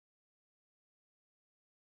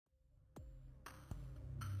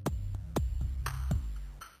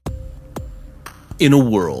In a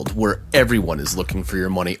world where everyone is looking for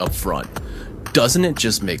your money up front, doesn't it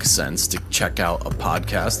just make sense to check out a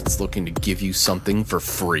podcast that's looking to give you something for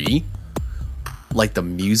free? Like the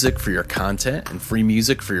music for your content and free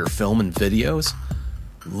music for your film and videos?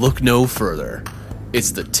 Look no further.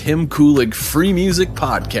 It's the Tim Kulig Free Music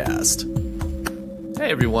Podcast.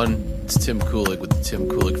 Hey everyone, it's Tim Kulig with the Tim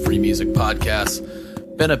Kulig Free Music Podcast.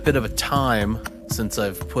 Been a bit of a time since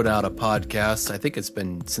I've put out a podcast. I think it's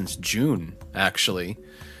been since June, actually,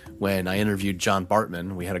 when I interviewed John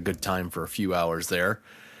Bartman. We had a good time for a few hours there,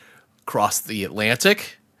 across the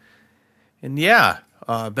Atlantic. And yeah,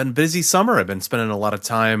 been a busy summer. I've been spending a lot of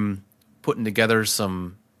time putting together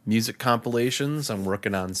some music compilations. I'm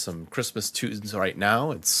working on some Christmas tunes right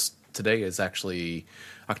now. Today is actually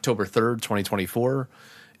October 3rd, 2024,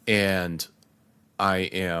 and I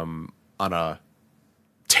am on a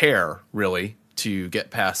tear, really, to get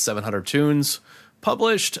past 700 tunes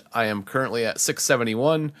published. I am currently at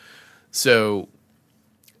 671, so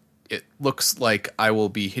it looks like I will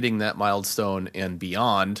be hitting that milestone and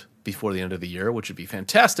beyond before the end of the year, which would be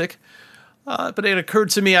fantastic. But it occurred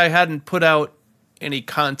to me I hadn't put out any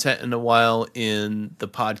content in a while in the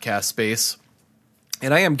podcast space,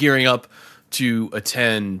 and I am gearing up to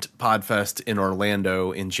attend Podfest in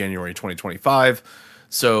Orlando in January 2025,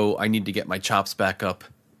 so I need to get my chops back up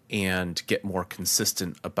and get more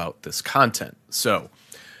consistent about this content. So,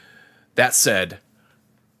 that said,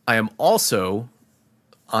 I am also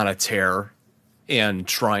on a tear and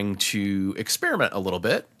trying to experiment a little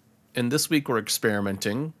bit. And this week we're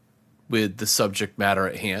experimenting with the subject matter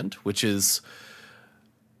at hand, which is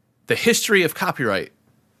the history of copyright,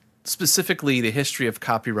 specifically the history of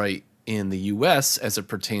copyright in the US as it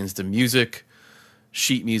pertains to music,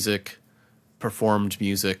 sheet music, performed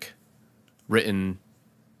music, written,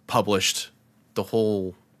 published, the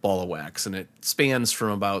whole ball of wax. And it spans from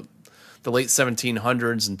about the late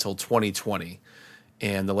 1700s until 2020,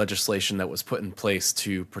 and the legislation that was put in place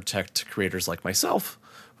to protect creators like myself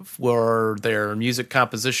for their music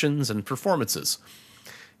compositions and performances.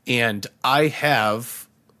 And I have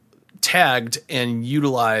tagged and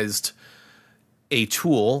utilized a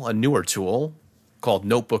tool, a newer tool called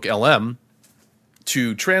Notebook LM,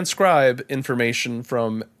 to transcribe information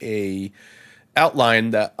from a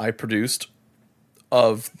outline that I produced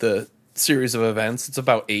of the series of events. It's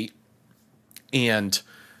about 8. And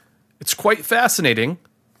it's quite fascinating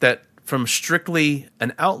that from strictly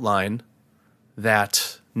an outline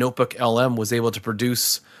that Notebook LM was able to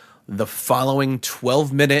produce the following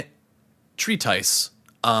 12-minute treatise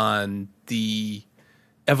on the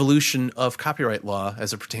evolution of copyright law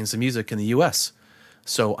as it pertains to music in the US.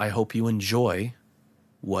 So I hope you enjoy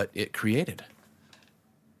what it created.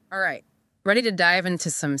 All right. Ready to dive into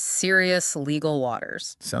some serious legal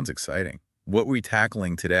waters. Sounds exciting. What are we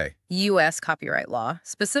tackling today? U.S. copyright law,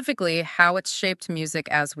 specifically how it's shaped music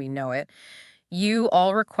as we know it. You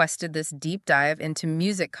all requested this deep dive into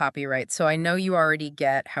music copyright, so I know you already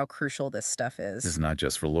get how crucial this stuff is. This is not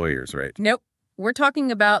just for lawyers, right? Nope. We're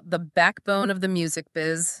talking about the backbone of the music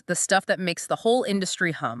biz, the stuff that makes the whole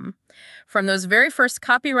industry hum. From those very first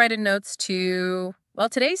copyrighted notes to, well,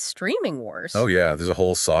 today's streaming wars. Oh, yeah. There's a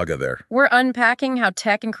whole saga there. We're unpacking how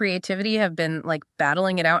tech and creativity have been,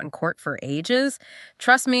 battling it out in court for ages.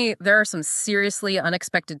 Trust me, there are some seriously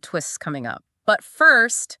unexpected twists coming up. But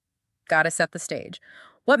first, gotta set the stage.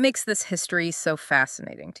 What makes this history so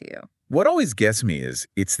fascinating to you? What always gets me is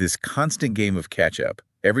it's this constant game of catch-up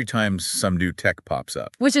every time some new tech pops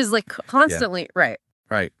up. Which is, constantly, right.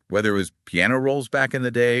 Right. Whether it was piano rolls back in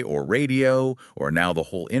the day or radio or now the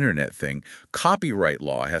whole internet thing, copyright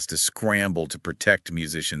law has to scramble to protect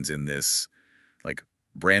musicians in this,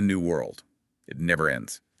 brand new world. It never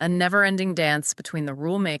ends. A never-ending dance between the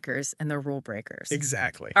rule makers and the rule breakers.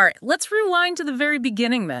 Exactly. All right, let's rewind to the very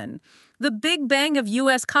beginning then. The big bang of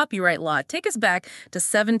U.S. copyright law. Take us back to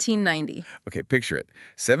 1790. Okay, picture it.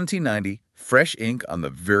 1790, fresh ink on the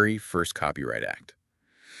very first Copyright Act.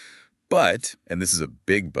 But, and this is a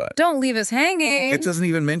big but. Don't leave us hanging. It doesn't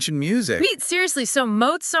even mention music. Pete, seriously, so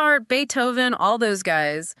Mozart, Beethoven, all those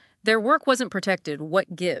guys, their work wasn't protected.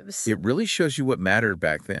 What gives? It really shows you what mattered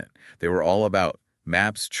back then. They were all about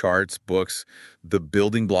maps, charts, books, the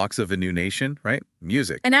building blocks of a new nation, right?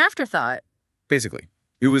 Music. An afterthought. Basically.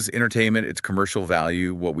 It was entertainment, its commercial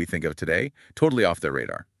value, what we think of today, totally off their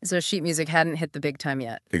radar. So sheet music hadn't hit the big time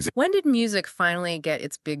yet. Exactly. When did music finally get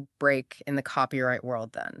its big break in the copyright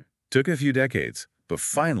world then? Took a few decades, but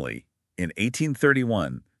finally, in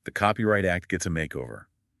 1831, the Copyright Act gets a makeover.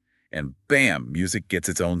 And bam, music gets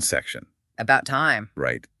its own section. About time.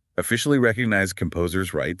 Right. officially recognized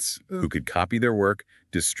composers' rights, who could copy their work,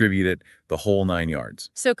 distribute it, the whole 9 yards.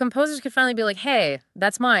 So composers could finally be like, hey,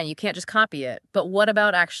 that's mine. You can't just copy it. But what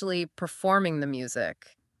about actually performing the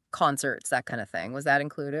music? Concerts, that kind of thing. Was that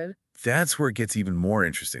included? That's where it gets even more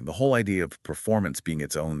interesting. The whole idea of performance being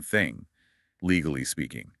its own thing, legally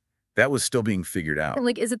speaking. That was still being figured out.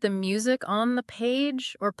 Like, is it the music on the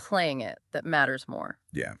page or playing it that matters more?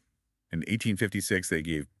 Yeah. In 1856, they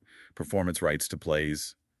gave performance rights to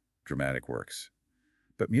plays, dramatic works.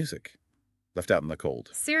 But music, left out in the cold.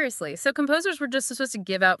 Seriously. So composers were just supposed to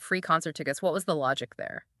give out free concert tickets. What was the logic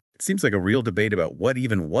there? It seems like a real debate about what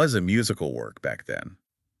even was a musical work back then.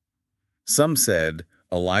 Some said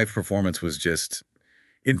a live performance was just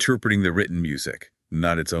interpreting the written music,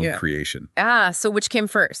 not its own creation. So which came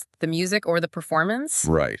first, the music or the performance?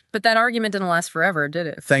 Right. But that argument didn't last forever, did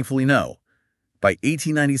it? Thankfully, no. By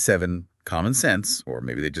 1897, common sense, or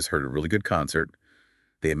maybe they just heard a really good concert,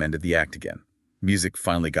 they amended the act again. Music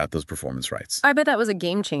finally got those performance rights. I bet that was a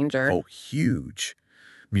game changer. Oh, huge.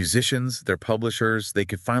 Musicians, their publishers, they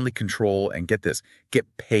could finally control and get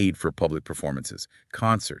paid for public performances,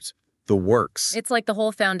 concerts, the works. It's like the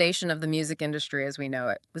whole foundation of the music industry as we know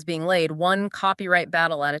it was being laid one copyright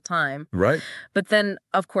battle at a time. Right. But then,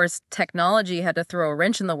 of course, technology had to throw a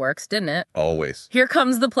wrench in the works, didn't it? Always. Here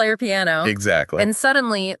comes the player piano. Exactly. And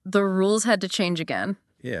suddenly, the rules had to change again.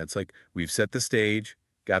 Yeah, it's like we've set the stage,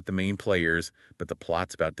 got the main players, but the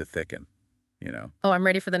plot's about to thicken, you know? Oh, I'm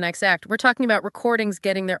ready for the next act. We're talking about recordings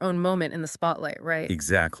getting their own moment in the spotlight, right?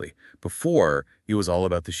 Exactly. Before, it was all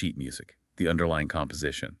about the sheet music, the underlying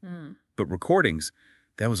composition. But recordings,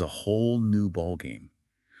 that was a whole new ballgame.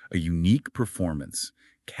 A unique performance,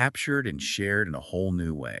 captured and shared in a whole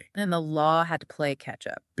new way. And the law had to play catch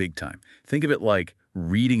up. Big time. Think of it like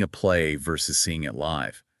reading a play versus seeing it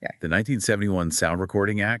live. Yeah. The 1971 Sound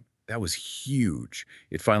Recording Act, that was huge.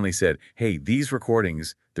 It finally said, hey, these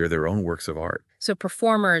recordings, they're their own works of art. So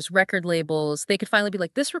performers, record labels, they could finally be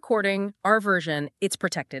like, this recording, our version, it's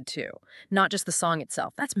protected too. Not just the song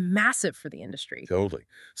itself. That's massive for the industry. Totally.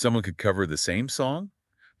 Someone could cover the same song,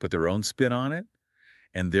 put their own spin on it,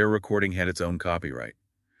 and their recording had its own copyright.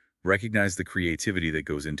 Recognize the creativity that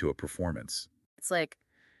goes into a performance. It's like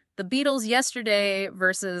the Beatles yesterday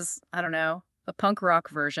versus, I don't know, a punk rock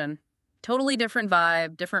version. Totally different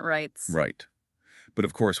vibe, different rights. Right. But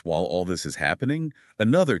of course, while all this is happening,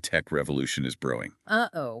 another tech revolution is brewing.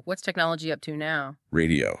 Uh-oh, what's technology up to now?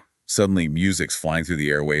 Radio. Suddenly, music's flying through the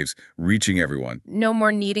airwaves, reaching everyone. No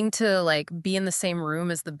more needing to, like, be in the same room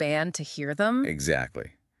as the band to hear them?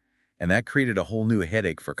 Exactly. And that created a whole new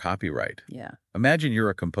headache for copyright. Yeah. Imagine you're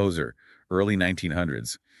a composer, early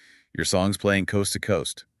 1900s. Your song's playing coast to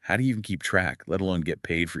coast. How do you even keep track, let alone get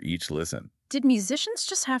paid for each listen? Did musicians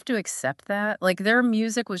just have to accept that? Like, their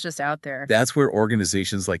music was just out there. That's where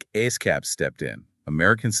organizations like ASCAP stepped in.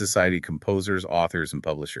 American Society of Composers, Authors, and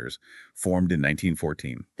Publishers, formed in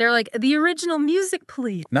 1914. They're like the original music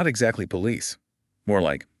police. Not exactly police, more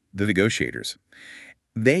like the negotiators.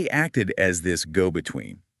 They acted as this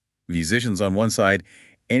go-between. Musicians on one side,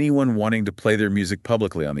 anyone wanting to play their music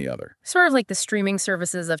publicly on the other. Sort of like the streaming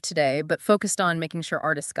services of today, but focused on making sure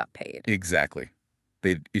artists got paid. Exactly.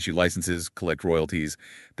 They'd issue licenses, collect royalties,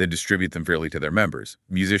 then distribute them fairly to their members.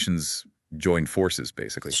 Musicians joined forces,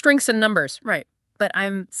 basically. Strengths and numbers, right. But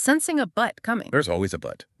I'm sensing a but coming. There's always a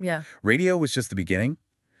but. Yeah. Radio was just the beginning.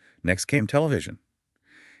 Next came television.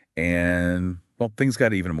 And, well, things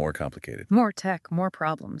got even more complicated. More tech, more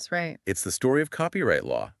problems, right. It's the story of copyright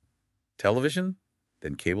law. Television,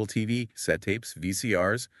 then cable TV, set tapes,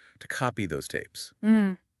 VCRs, to copy those tapes.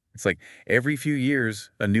 It's like every few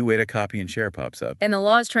years, a new way to copy and share pops up. And the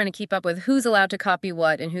law is trying to keep up with who's allowed to copy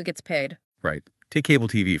what and who gets paid. Right. Take cable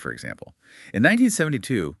TV, for example. In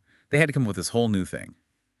 1972, they had to come up with this whole new thing.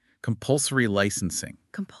 Compulsory licensing.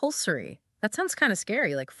 Compulsory? That sounds kind of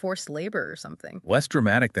scary, like forced labor or something. Less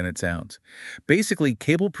dramatic than it sounds. Basically,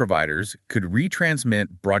 cable providers could retransmit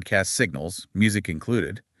broadcast signals, music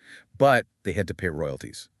included, but they had to pay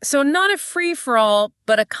royalties. So not a free-for-all,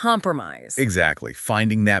 but a compromise. Exactly.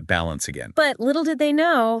 Finding that balance again. But little did they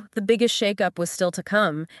know, the biggest shakeup was still to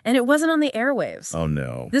come, and it wasn't on the airwaves. Oh,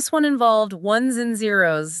 no. This one involved ones and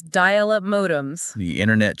zeros, dial-up modems. The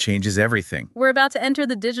internet changes everything. We're about to enter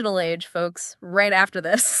the digital age, folks, right after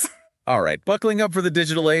this. All right, buckling up for the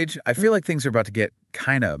digital age, I feel like things are about to get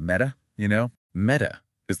kind of meta, you know? Meta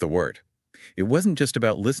is the word. It wasn't just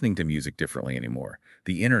about listening to music differently anymore.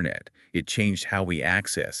 The internet, it changed how we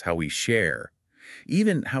access, how we share,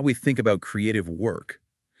 even how we think about creative work.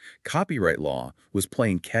 Copyright law was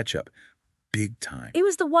playing catch-up, big time. It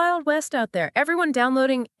was the Wild West out there. Everyone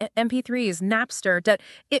downloading MP3s, Napster.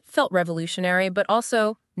 It felt revolutionary, but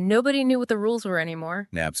also nobody knew what the rules were anymore.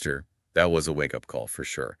 Napster, that was a wake-up call for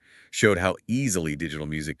sure. Showed how easily digital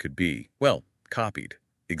music could be, well, copied.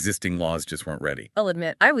 Existing laws just weren't ready. I'll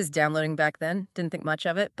admit, I was downloading back then, didn't think much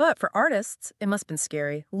of it. But for artists, it must have been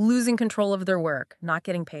scary. Losing control of their work, not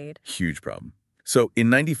getting paid. Huge problem. So in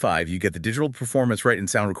 95, you get the Digital Performance Right and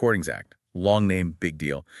Sound Recordings Act. Long name, big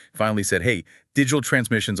deal. Finally said, hey, digital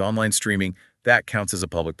transmissions, online streaming, that counts as a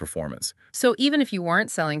public performance. So even if you weren't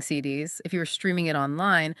selling CDs, if you were streaming it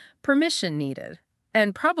online, permission needed.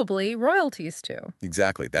 And probably royalties too.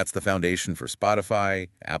 Exactly. That's the foundation for Spotify,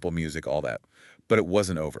 Apple Music, all that. But it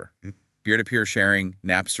wasn't over. Peer-to-peer sharing,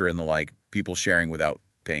 Napster and the like, people sharing without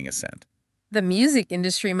paying a cent. The music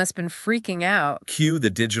industry must have been freaking out. Cue the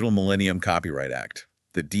Digital Millennium Copyright Act,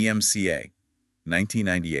 the DMCA,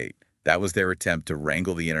 1998. That was their attempt to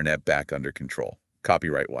wrangle the internet back under control,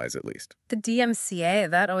 copyright-wise at least. The DMCA,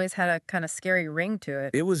 that always had a kind of scary ring to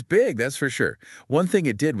it. It was big, that's for sure. One thing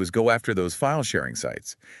it did was go after those file-sharing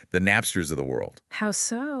sites, the Napsters of the world. How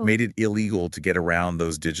so? Made it illegal to get around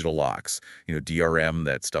those digital locks, DRM,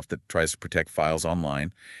 that stuff that tries to protect files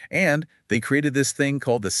online. And they created this thing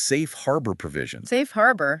called the Safe Harbor provision. Safe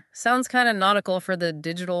harbor. Sounds kind of nautical for the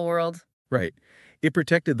digital world. Right. It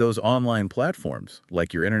protected those online platforms,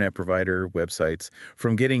 like your internet provider, websites,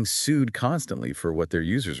 from getting sued constantly for what their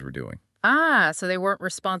users were doing. Ah, so they weren't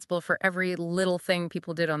responsible for every little thing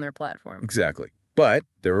people did on their platform. Exactly. But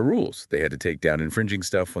there were rules. They had to take down infringing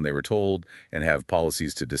stuff when they were told and have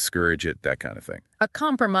policies to discourage it, that kind of thing. A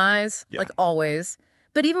compromise, Yeah. like always.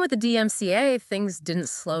 But even with the DMCA, things didn't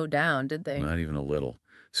slow down, did they? Not even a little.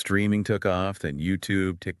 Streaming took off, then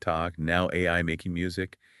YouTube, TikTok, now AI making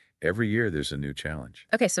music. Every year there's a new challenge.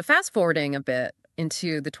 Okay, so fast forwarding a bit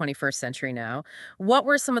into the 21st century now, what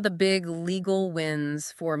were some of the big legal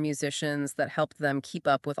wins for musicians that helped them keep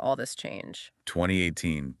up with all this change?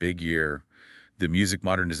 2018, big year. The Music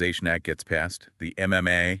Modernization Act gets passed. The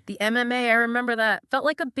MMA. The MMA, I remember that. Felt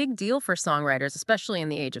like a big deal for songwriters, especially in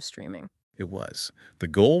the age of streaming. It was. The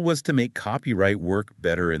goal was to make copyright work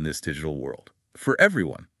better in this digital world. For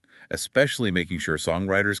everyone, especially making sure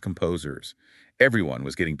songwriters, composers, everyone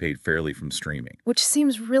was getting paid fairly from streaming. Which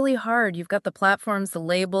seems really hard. You've got the platforms, the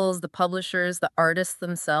labels, the publishers, the artists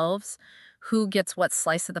themselves. Who gets what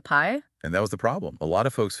slice of the pie? And that was the problem. A lot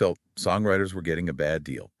of folks felt songwriters were getting a bad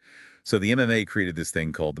deal. So the MMA created this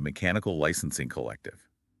thing called the Mechanical Licensing Collective,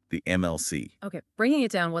 the MLC. Okay, breaking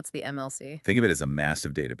it down, what's the MLC? Think of it as a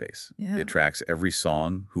massive database. Yeah. It tracks every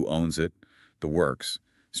song, who owns it, the works.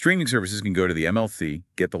 Streaming services can go to the MLC,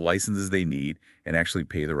 get the licenses they need, and actually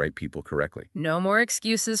pay the right people correctly. No more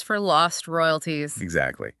excuses for lost royalties.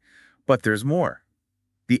 Exactly. But there's more.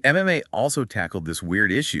 The MMA also tackled this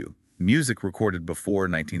weird issue, music recorded before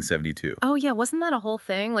 1972. Oh yeah, wasn't that a whole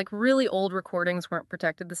thing? Like really old recordings weren't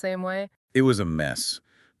protected the same way? It was a mess.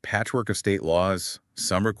 Patchwork of state laws,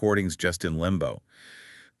 some recordings just in limbo.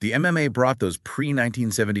 The MMA brought those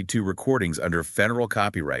pre-1972 recordings under federal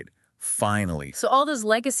copyright. Finally. So all those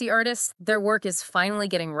legacy artists, their work is finally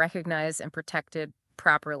getting recognized and protected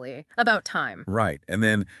properly. About time. Right. And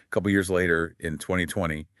then a couple years later, in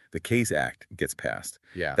 2020, the Case Act gets passed.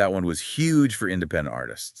 Yeah. That one was huge for independent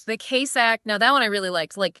artists. The Case Act, now that one I really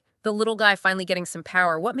liked. Like the little guy finally getting some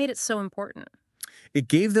power. What made it so important? It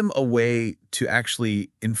gave them a way to actually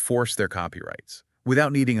enforce their copyrights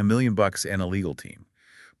without needing $1 million and a legal team.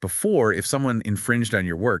 Before, if someone infringed on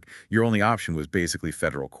your work, your only option was basically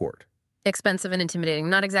federal court. Expensive and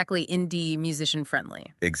intimidating, not exactly indie musician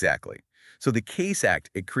friendly. Exactly. So the Case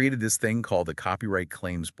Act, it created this thing called the Copyright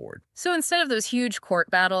Claims Board. So instead of those huge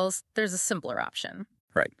court battles, there's a simpler option.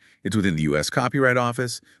 Right. It's within the U.S. Copyright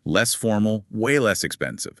Office, less formal, way less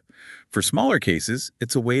expensive. For smaller cases,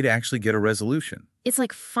 it's a way to actually get a resolution. It's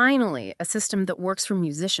like finally a system that works for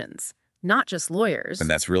musicians, not just lawyers. And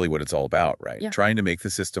that's really what it's all about, right? Yeah. Trying to make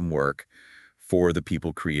the system work for the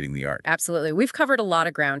people creating the art. Absolutely. We've covered a lot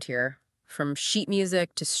of ground here, from sheet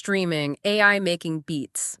music to streaming, AI making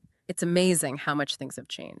beats. It's amazing how much things have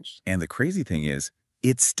changed. And the crazy thing is,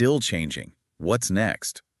 it's still changing. What's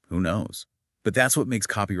next? Who knows? But that's what makes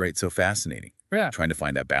copyright so fascinating. Yeah. Trying to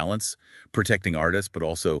find that balance, protecting artists, but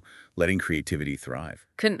also letting creativity thrive.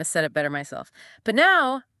 Couldn't have said it better myself. But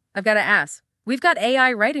now, I've got to ask, we've got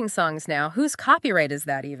AI writing songs now. Whose copyright is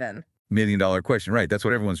that even? $1 million question, right? That's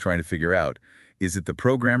what everyone's trying to figure out. Is it the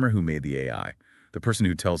programmer who made the AI? The person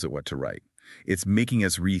who tells it what to write? It's making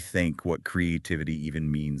us rethink what creativity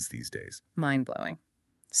even means these days. Mind-blowing.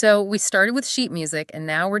 So we started with sheet music, and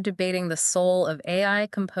now we're debating the soul of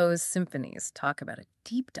AI-composed symphonies. Talk about a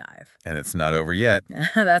deep dive. And it's not over yet.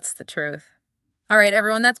 That's the truth. All right,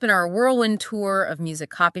 everyone, that's been our whirlwind tour of music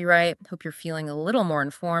copyright. Hope you're feeling a little more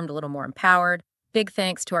informed, a little more empowered. Big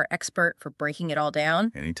thanks to our expert for breaking it all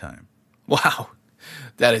down. Anytime. Wow.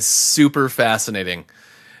 That is super fascinating.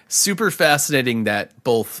 Super fascinating that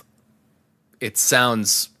both it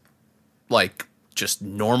sounds like just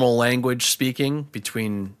normal language speaking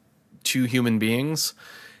between two human beings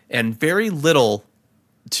and very little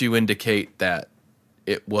to indicate that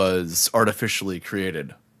it was artificially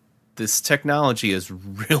created. This technology is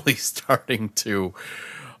really starting to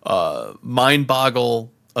mind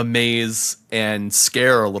boggle, amaze, and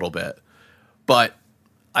scare a little bit. But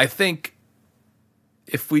I think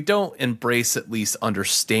if we don't embrace at least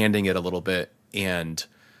understanding it a little bit and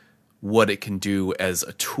what it can do as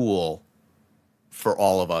a tool for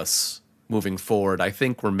all of us moving forward, I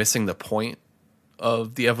think we're missing the point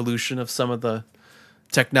of the evolution of some of the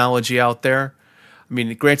technology out there. I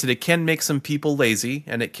mean, granted, it can make some people lazy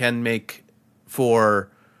and it can make for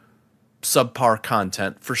subpar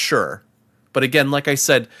content for sure. But again, like I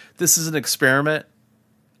said, this is an experiment.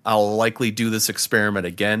 I'll likely do this experiment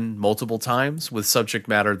again multiple times with subject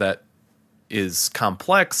matter that is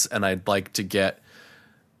complex, and I'd like to get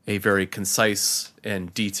a very concise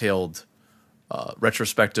and detailed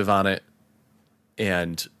retrospective on it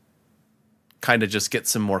and kind of just get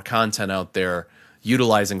some more content out there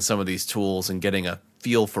utilizing some of these tools and getting a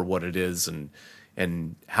feel for what it is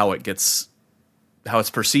and how it's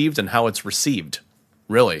perceived and how it's received,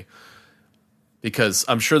 really. Because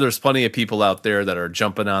I'm sure there's plenty of people out there that are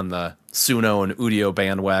jumping on the Suno and Udio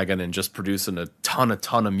bandwagon and just producing a ton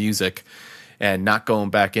of music and not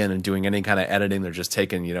going back in and doing any kind of editing. They're just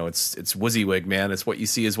taking, it's WYSIWYG, man. It's what you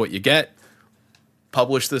see is what you get.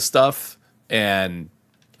 Publish this stuff, and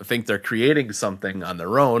I think they're creating something on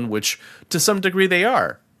their own, which to some degree they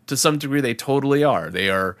are. To some degree they totally are. They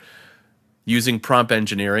are using prompt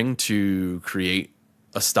engineering to create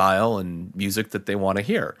a style and music that they want to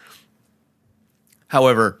hear.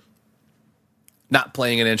 However, not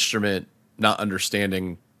playing an instrument, not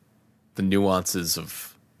understanding the nuances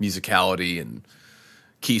of musicality and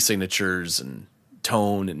key signatures and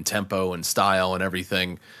tone and tempo and style and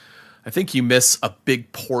everything, I think you miss a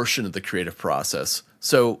big portion of the creative process.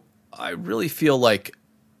 So I really feel like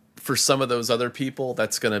for some of those other people,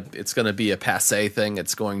 it's gonna be a passé thing.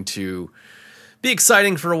 It's going to be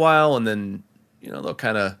exciting for a while, and then they'll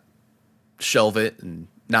kind of shelve it and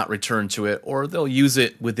not return to it, or they'll use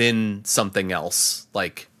it within something else,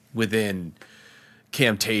 like within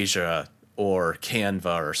Camtasia or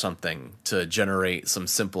Canva or something, to generate some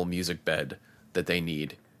simple music bed that they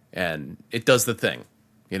need, and it does the thing,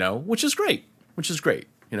 which is great.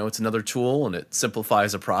 It's another tool, and it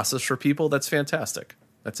simplifies a process for people. That's fantastic.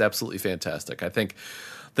 That's absolutely fantastic. I think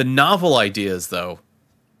the novel ideas, though,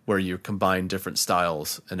 where you combine different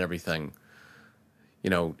styles and everything,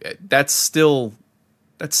 that's still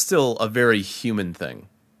a very human thing.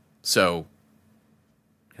 So,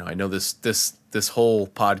 I know this whole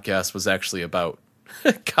podcast was actually about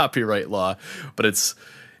copyright law, but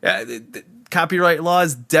copyright law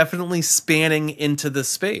is definitely spanning into this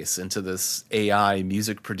space, into this AI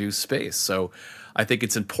music produced space. So I think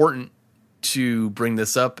it's important to bring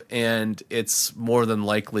this up, and it's more than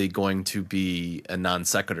likely going to be a non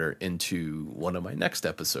sequitur into one of my next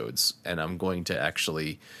episodes, and I'm going to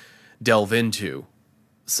actually delve into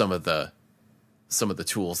some of the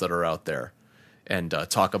tools that are out there and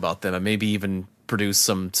talk about them, and maybe even produce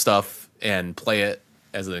some stuff and play it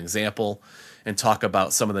as an example and talk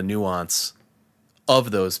about some of the nuance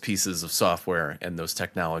of those pieces of software and those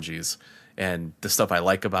technologies and the stuff I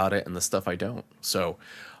like about it and the stuff I don't. So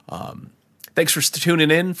thanks for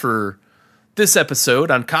tuning in for this episode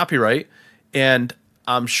on copyright, and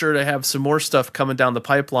I'm sure to have some more stuff coming down the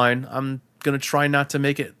pipeline. I'm going to try not to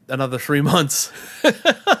make it another 3 months.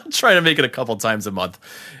 Try to make it a couple times a month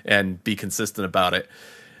and be consistent about it.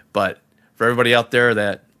 But for everybody out there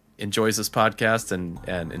that enjoys this podcast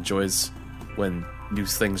and enjoys when new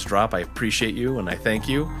things drop, I appreciate you and I thank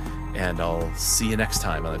you. And I'll see you next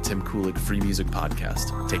time on the Tim Kulig Free Music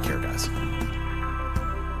Podcast. Take care, guys.